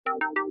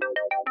Okay,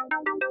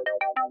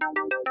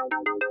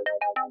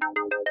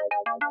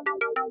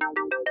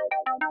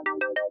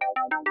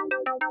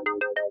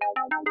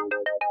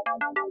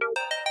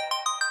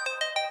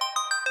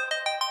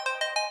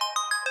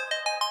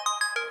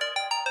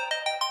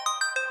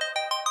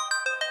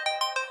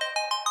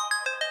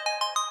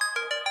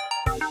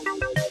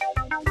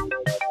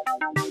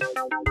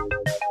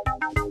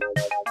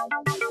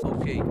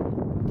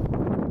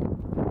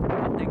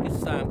 I think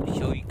it's time to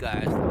show you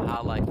guys the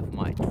highlight of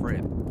my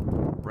trip.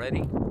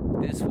 Ready?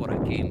 This is what I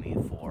came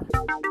here for.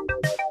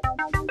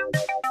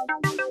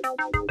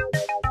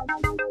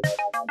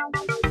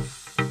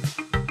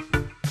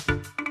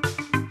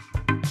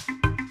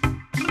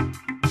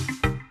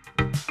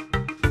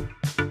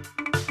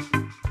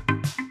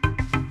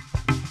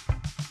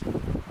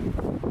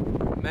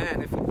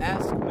 Man, if you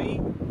ask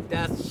me,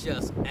 that's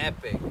just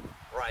epic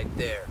right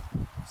there.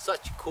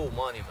 Such a cool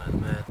monument,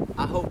 man.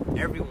 I hope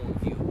every one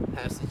of you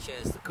has the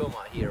chance to come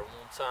out here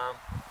one time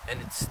and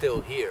it's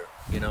still here,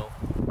 you know?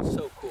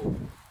 So cool.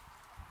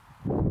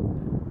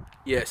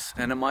 Yes,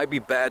 and it might be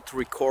bad to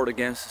record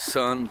against the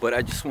sun, but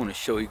I just want to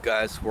show you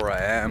guys where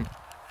I am.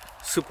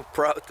 Super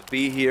proud to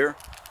be here.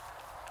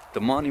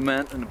 The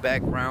monument in the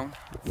background.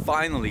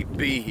 Finally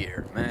be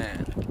here,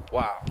 man.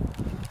 Wow.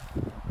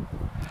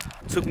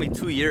 It took me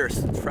 2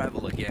 years to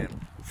travel again,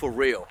 for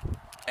real.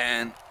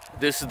 And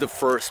this is the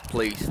first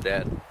place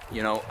that,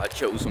 you know, I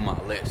chose on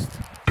my list.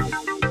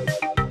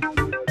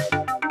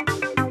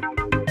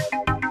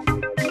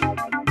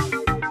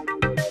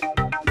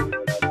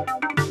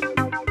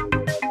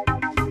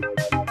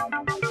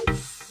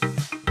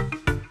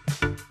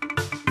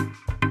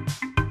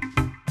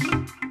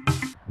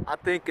 I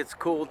think it's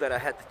cool that I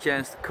had the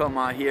chance to come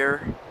out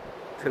here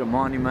to the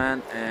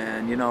monument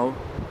and, you know,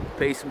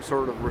 pay some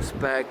sort of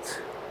respect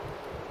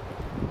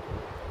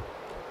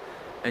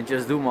and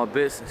just do my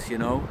business, you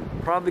know.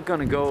 Probably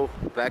gonna go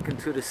back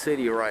into the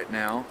city right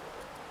now,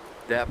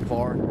 that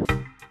part.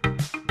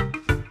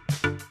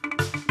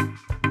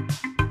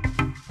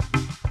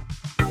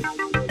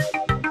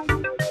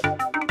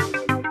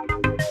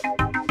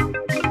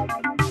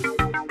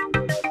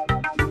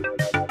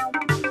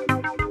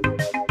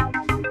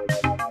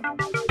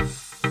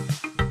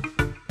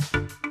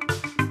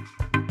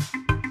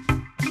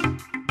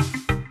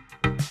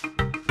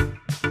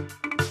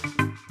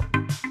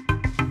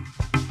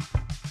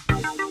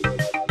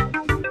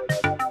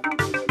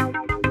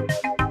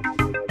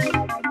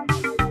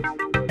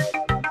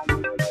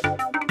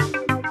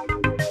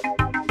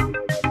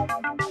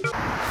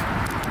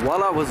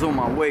 While I was on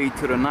my way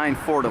to the 9th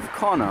fort of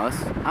Kaunas,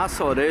 I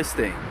saw this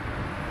thing.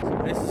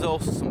 So this is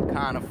also some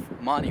kind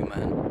of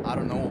monument I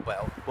don't know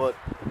about, but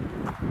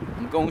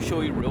I'm going to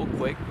show you real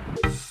quick.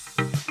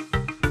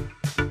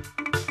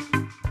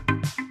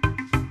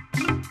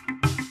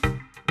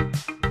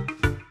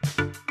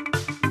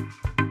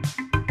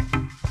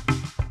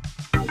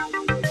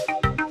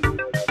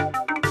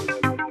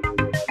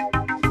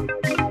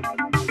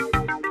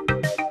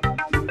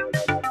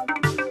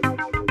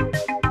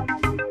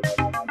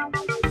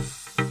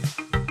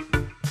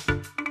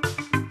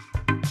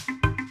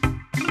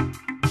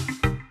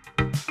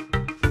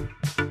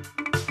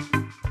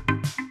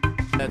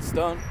 That's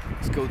done.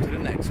 Let's go to the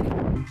next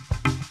one.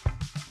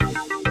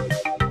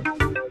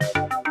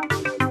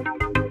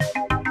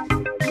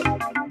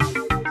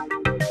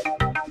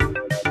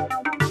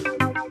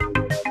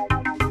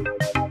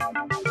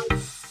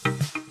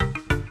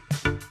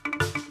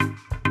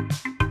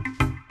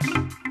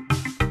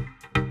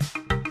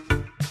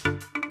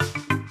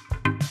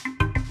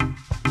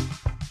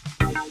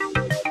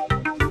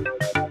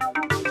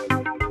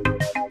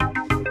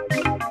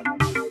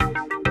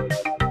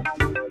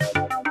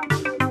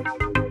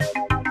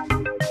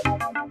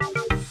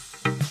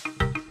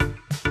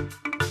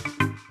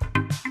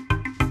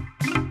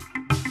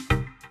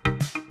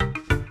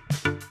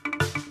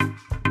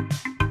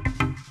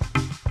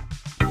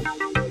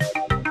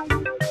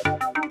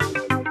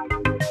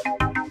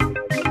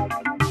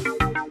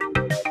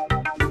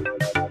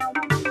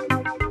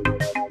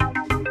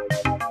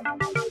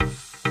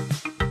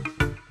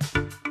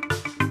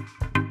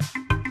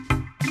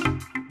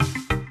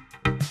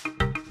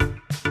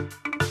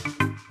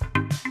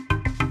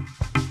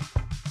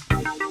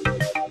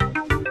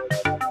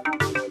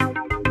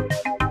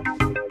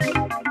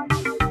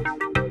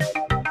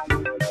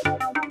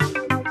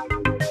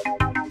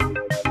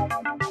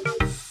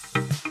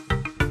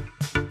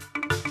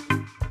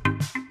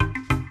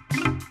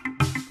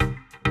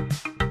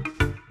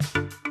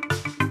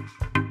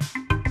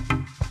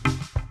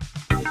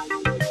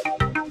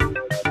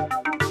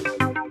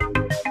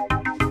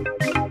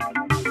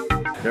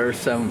 There's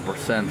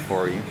 7%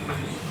 for you.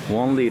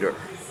 1 liter.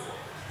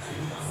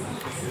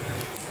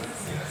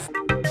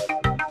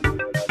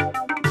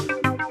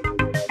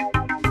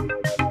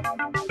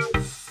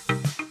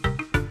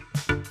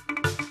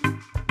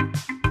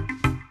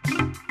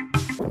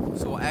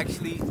 So I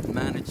actually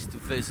managed to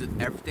visit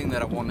everything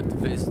that I wanted to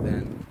visit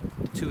in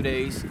 2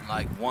 days,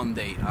 like 1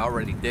 day. I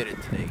already did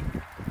it today.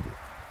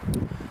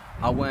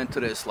 I went to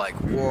this like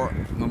war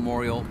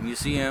memorial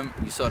museum.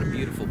 You saw the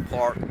beautiful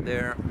park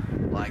there,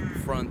 like the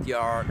front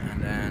yard,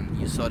 and then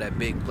you saw that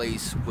big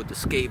place with the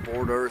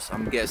skateboarders.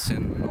 I'm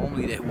guessing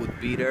normally they would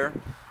be there.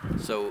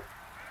 So,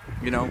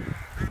 you know,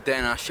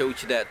 then I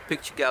showed you that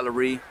picture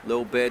gallery a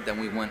little bit. Then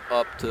we went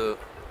up to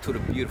the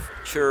beautiful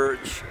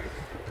church.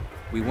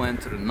 We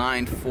went to the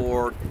 9th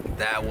fort.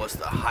 That was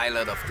the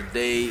highlight of the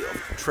day, of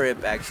the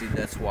trip. Actually,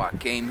 that's why I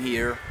came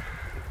here.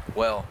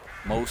 Well,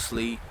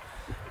 mostly.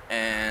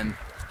 And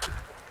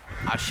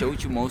I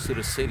showed you most of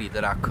the city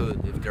that I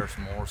could. If there's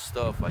more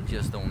stuff, I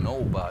just don't know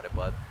about it.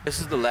 But this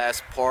is the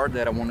last part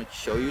that I wanted to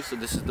show you. So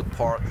this is the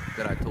part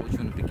that I told you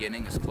in the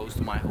beginning. It's close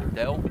to my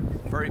hotel.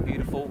 Very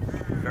beautiful.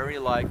 Very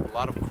like a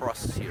lot of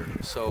crosses here.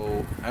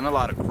 So, and a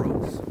lot of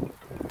crows.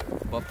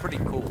 But pretty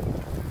cool.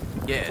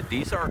 Yeah,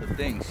 these are the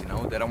things, you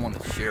know, that I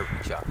want to share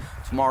with y'all.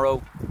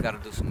 Tomorrow, gotta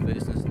do some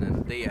business, and then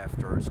the day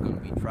after it's gonna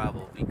be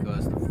travel,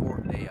 because the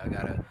 4th day I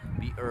gotta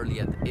be early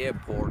at the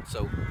airport,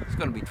 so it's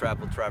gonna be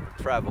travel.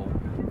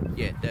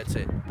 Yeah, that's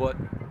it. But,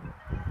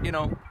 you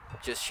know,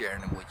 just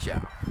sharing them with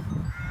y'all.